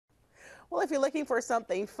Well, if you're looking for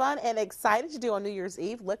something fun and exciting to do on New Year's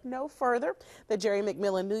Eve, look no further. The Jerry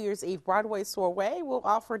McMillan New Year's Eve Broadway Soiree will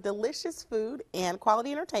offer delicious food and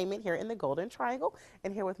quality entertainment here in the Golden Triangle.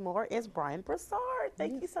 And here with more is Bryan Brassard.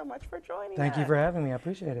 Thank you so much for joining us. Thank you for having me. I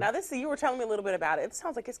appreciate it. Now, you were telling me a little bit about it. It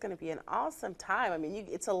sounds like it's going to be an awesome time. I mean,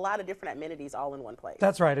 it's a lot of different amenities all in one place.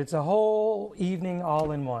 That's right. It's a whole evening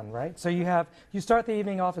all in one, right? So you start the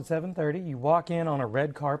evening off at 7:30. You walk in on a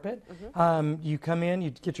red carpet. You come in,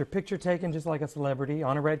 you get your picture taken just like a celebrity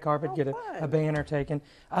on a red carpet, get a banner taken.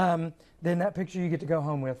 Then that picture you get to go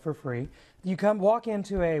home with for free. You walk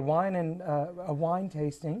into a wine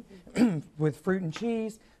tasting with fruit and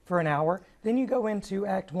cheese for an hour. Then you go into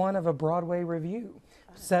Act 1 of a Broadway review.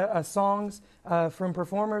 Songs from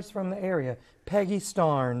performers from the area. Peggy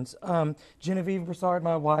Starnes, Genevieve Brassard,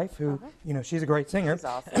 my wife, who, you know, she's a great singer. She's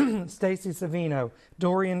awesome. Stacy Savino,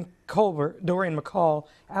 Dorian McCall,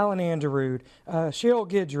 Alan Anderud, Cheryl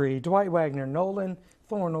Guidry, Dwight Wagner, Nolan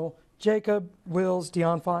Thornell, Jacob Wills,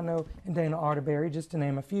 Dion Fontenot, and Dana Arterberry, just to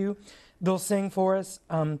name a few. They'll sing for us.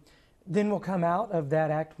 Then we'll come out of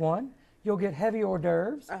that Act 1. You'll get heavy hors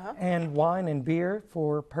d'oeuvres and wine and beer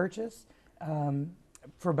for purchase.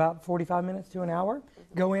 For about 45 minutes to an hour.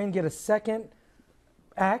 Go in, get a second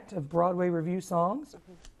act of Broadway review songs.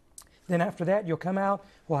 Then after that, you'll come out,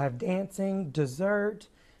 we'll have dancing, dessert,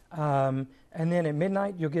 and then at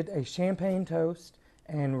midnight, you'll get a champagne toast,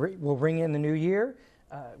 and we'll ring in the new year,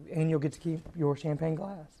 and you'll get to keep your champagne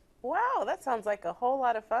glass. Wow, that sounds like a whole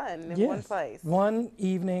lot of fun in one place. One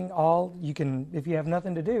evening, if you have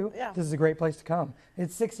nothing to do, this is a great place to come.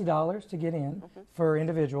 It's $60 to get in for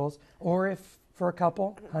individuals, or if for a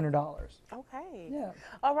couple, $100. Okay. Yeah.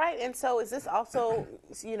 All right. And so is this also,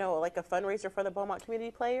 you know, like a fundraiser for the Beaumont Community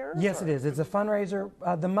Players? Yes, it is. It's a fundraiser.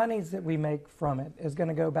 The monies that we make from it is going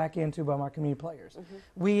to go back into Beaumont Community Players.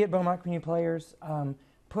 We at Beaumont Community Players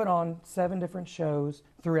put on 7 different shows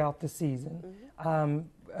throughout the season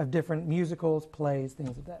of different musicals, plays,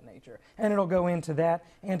 things of that nature. And it'll go into that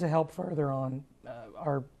and to help further on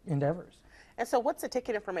our endeavors. And so what's the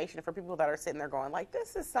ticket information for people that are sitting there going, like,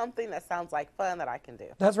 this is something that sounds like fun that I can do?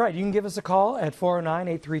 That's right. You can give us a call at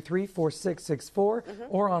 409-833-4664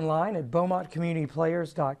 or online at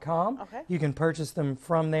beaumontcommunityplayers.com. You can purchase them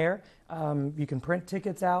from there. You can print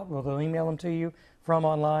tickets out. Well, they'll email them to you from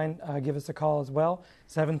online. Give us a call as well.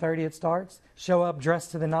 7:30 it starts. Show up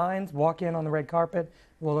dressed to the nines. Walk in on the red carpet.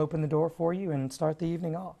 We'll open the door for you and start the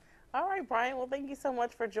evening off. All right, Bryan. Well, thank you so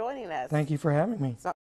much for joining us. Thank you for having me.